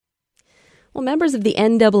Well, members of the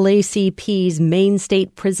NAACP's Maine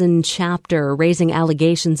State Prison chapter are raising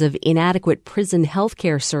allegations of inadequate prison health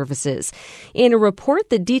care services. In a report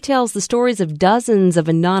that details the stories of dozens of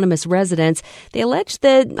anonymous residents, they allege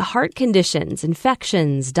that heart conditions,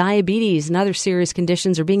 infections, diabetes, and other serious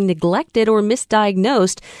conditions are being neglected or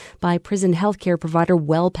misdiagnosed by prison health care provider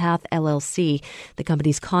Wellpath LLC. The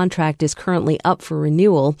company's contract is currently up for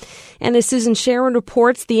renewal. And as Susan Sharon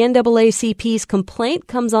reports, the NAACP's complaint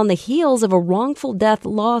comes on the heels of a wrongful death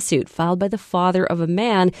lawsuit filed by the father of a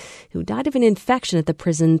man who died of an infection at the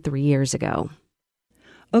prison 3 years ago.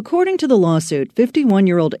 According to the lawsuit,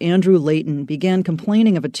 51-year-old Andrew Layton began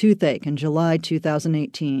complaining of a toothache in July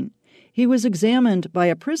 2018. He was examined by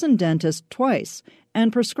a prison dentist twice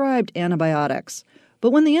and prescribed antibiotics. But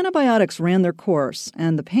when the antibiotics ran their course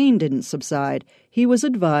and the pain didn't subside, he was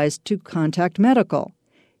advised to contact medical.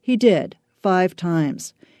 He did, 5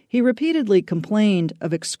 times. He repeatedly complained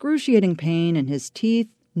of excruciating pain in his teeth,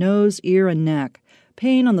 nose, ear, and neck,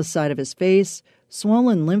 pain on the side of his face,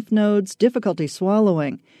 swollen lymph nodes, difficulty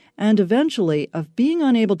swallowing, and eventually of being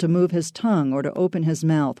unable to move his tongue or to open his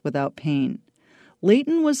mouth without pain.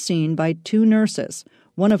 Layton was seen by 2 nurses,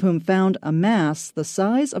 one of whom found a mass the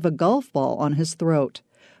size of a golf ball on his throat.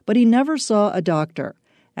 But he never saw a doctor.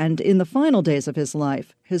 And in the final days of his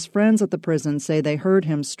life, his friends at the prison say they heard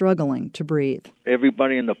him struggling to breathe.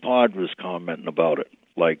 Everybody in the pod was commenting about it.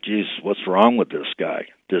 Like, geez, what's wrong with this guy?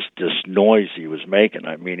 This noise he was making.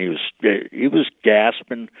 I mean, he was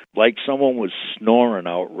gasping like someone was snoring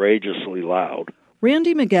outrageously loud.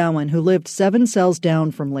 Randy McGowan, who lived 7 cells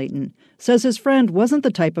down from Layton, says his friend wasn't the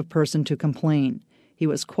type of person to complain. He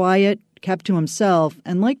was quiet, kept to himself,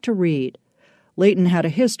 and liked to read. Layton had a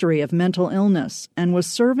history of mental illness and was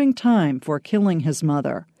serving time for killing his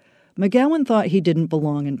mother. McGowan thought he didn't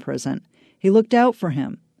belong in prison. He looked out for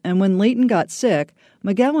him, and when Layton got sick,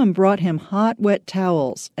 McGowan brought him hot, wet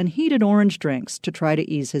towels and heated orange drinks to try to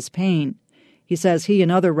ease his pain. He says he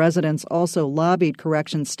and other residents also lobbied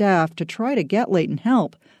correction staff to try to get Layton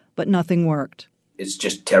help, but nothing worked. It's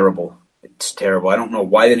just terrible. It's terrible. I don't know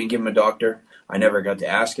why they didn't give him a doctor. I never got to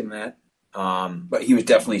ask him that. But he was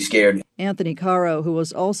definitely scared. Anthony Caro, who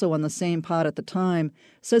was also on the same pod at the time,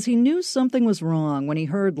 says he knew something was wrong when he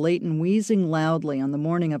heard Layton wheezing loudly on the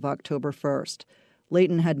morning of October 1st.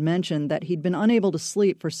 Layton had mentioned that he'd been unable to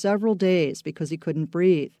sleep for several days because he couldn't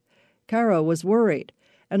breathe. Caro was worried,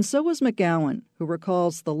 and so was McGowan, who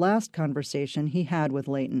recalls the last conversation he had with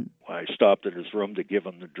Layton. I stopped at his room to give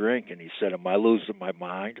him the drink, and he said, "Am I losing my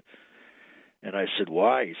mind?" And I said,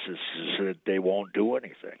 "Why?" He said, "They won't do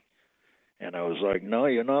anything." And I was like, "No,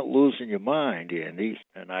 you're not losing your mind, Andy."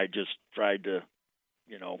 And I just tried to,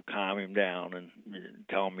 calm him down and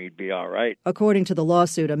tell him he'd be all right. According to the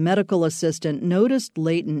lawsuit, a medical assistant noticed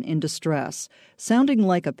Layton in distress, sounding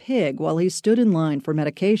like a pig while he stood in line for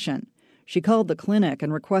medication. She called the clinic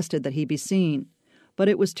and requested that he be seen. But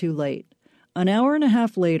it was too late. An hour and a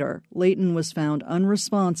half later, Layton was found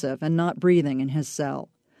unresponsive and not breathing in his cell.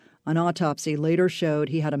 An autopsy later showed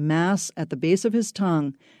he had a mass at the base of his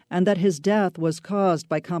tongue and that his death was caused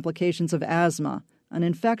by complications of asthma, an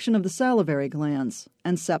infection of the salivary glands,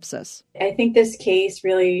 and sepsis. I think this case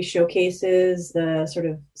really showcases the sort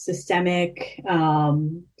of systemic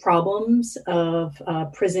problems of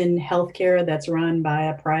prison healthcare that's run by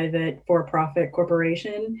a private for-profit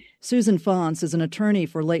corporation. Susan Fonce is an attorney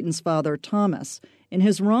for Layton's father, Thomas, in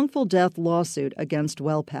his wrongful death lawsuit against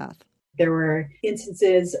Wellpath. There were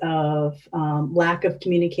instances of lack of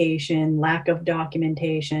communication, lack of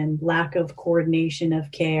documentation, lack of coordination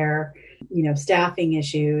of care, staffing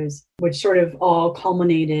issues, which sort of all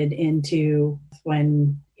culminated into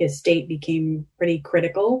when his state became pretty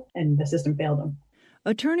critical and the system failed him.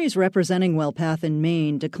 Attorneys representing Wellpath in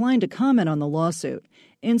Maine declined to comment on the lawsuit.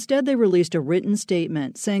 Instead, they released a written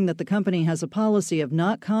statement saying that the company has a policy of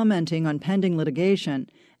not commenting on pending litigation,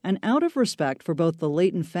 and out of respect for both the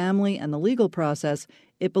Layton family and the legal process,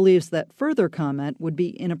 it believes that further comment would be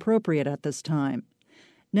inappropriate at this time.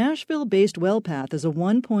 Nashville-based Wellpath is a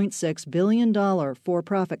 $1.6 billion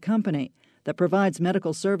for-profit company that provides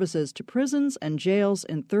medical services to prisons and jails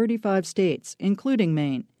in 35 states, including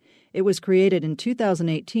Maine. It was created in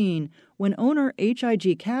 2018 when owner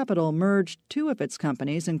HIG Capital merged 2 of its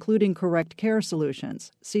companies, including Correct Care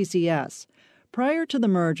Solutions, CCS. Prior to the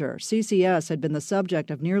merger, CCS had been the subject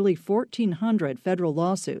of nearly 1,400 federal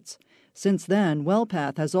lawsuits. Since then,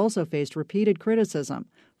 Wellpath has also faced repeated criticism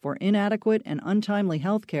for inadequate and untimely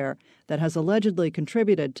health care that has allegedly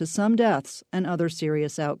contributed to some deaths and other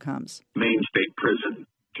serious outcomes. Maine State Prison.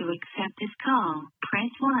 To accept this call, press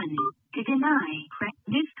 1. To deny.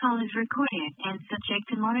 This call is recorded and subject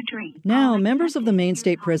to monitoring. Now, members of the Maine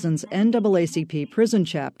State Prison's NAACP prison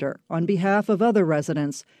chapter, on behalf of other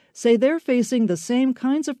residents, say they're facing the same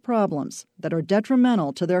kinds of problems that are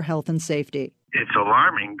detrimental to their health and safety. It's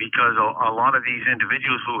alarming because a lot of these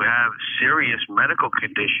individuals who have serious medical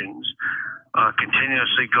conditions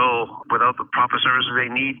continuously go without the proper services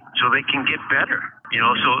they need so they can get better.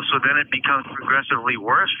 So then it becomes progressively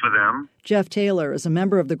worse for them. Jeff Taylor is a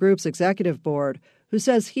member of the group's executive board who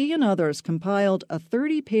says he and others compiled a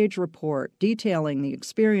 30-page report detailing the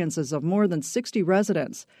experiences of more than 60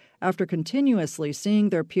 residents after continuously seeing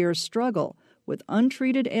their peers struggle with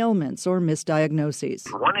untreated ailments or misdiagnoses.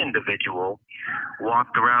 One individual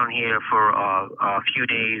walked around here for a few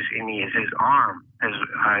days, and his arm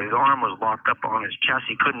was locked up on his chest.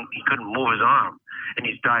 He couldn't move his arm, and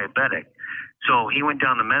he's diabetic. So he went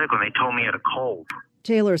down to medical, and they told me he had a cold.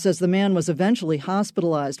 Taylor says the man was eventually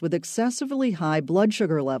hospitalized with excessively high blood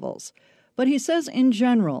sugar levels. But he says in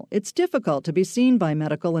general, it's difficult to be seen by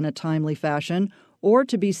medical in a timely fashion or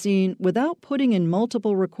to be seen without putting in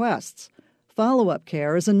multiple requests. Follow-up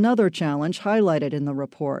care is another challenge highlighted in the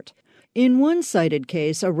report. In one cited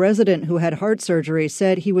case, a resident who had heart surgery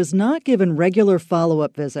said he was not given regular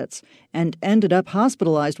follow-up visits and ended up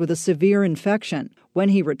hospitalized with a severe infection. When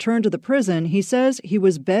he returned to the prison, he says he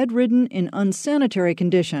was bedridden in unsanitary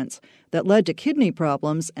conditions that led to kidney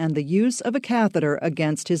problems and the use of a catheter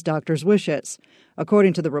against his doctor's wishes.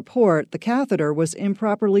 According to the report, the catheter was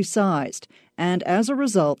improperly sized, and as a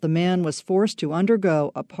result, the man was forced to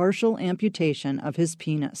undergo a partial amputation of his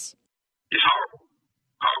penis. It's horrible.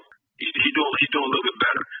 He's doing a little bit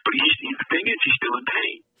better, but the thing is, he's still in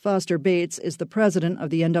pain. Foster Bates is the president of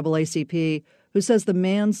the NAACP, who says the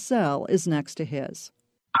man's cell is next to his.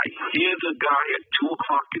 I hear the guy at 2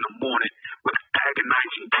 o'clock in the morning with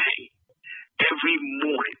agonizing pain. Every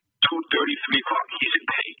morning, 2:30, 3 o'clock, he's in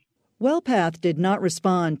pain. Wellpath did not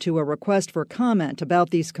respond to a request for comment about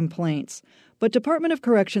these complaints, but Department of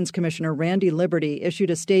Corrections Commissioner Randy Liberty issued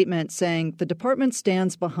a statement saying the department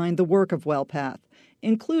stands behind the work of Wellpath,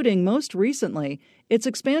 including, most recently, its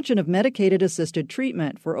expansion of medicated-assisted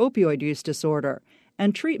treatment for opioid use disorder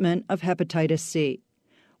and treatment of hepatitis C.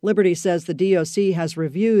 Liberty says the DOC has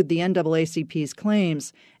reviewed the NAACP's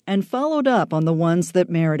claims and followed up on the ones that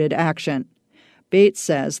merited action. Bates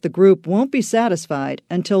says the group won't be satisfied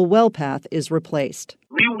until Wellpath is replaced.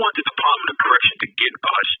 We want the Department of Corrections to give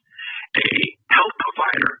us a health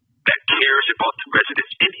provider that cares about the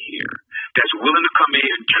residents in here, that's willing to come in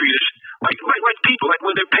and treat us like people, like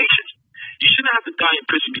we're their patients. You shouldn't have to die in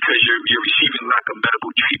prison because you're receiving lack of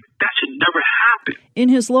medical treatment. That should never happen. In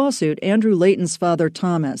his lawsuit, Andrew Layton's father,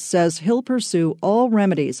 Thomas, says he'll pursue all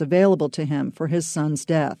remedies available to him for his son's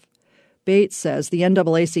death. Bates says the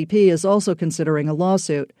NAACP is also considering a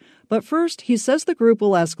lawsuit, but first he says the group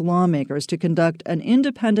will ask lawmakers to conduct an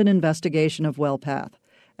independent investigation of Wellpath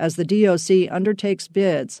as the DOC undertakes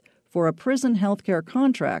bids for a prison health care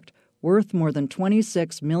contract worth more than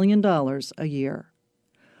 $26 million a year.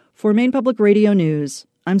 For Maine Public Radio News,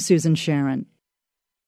 I'm Susan Sharon.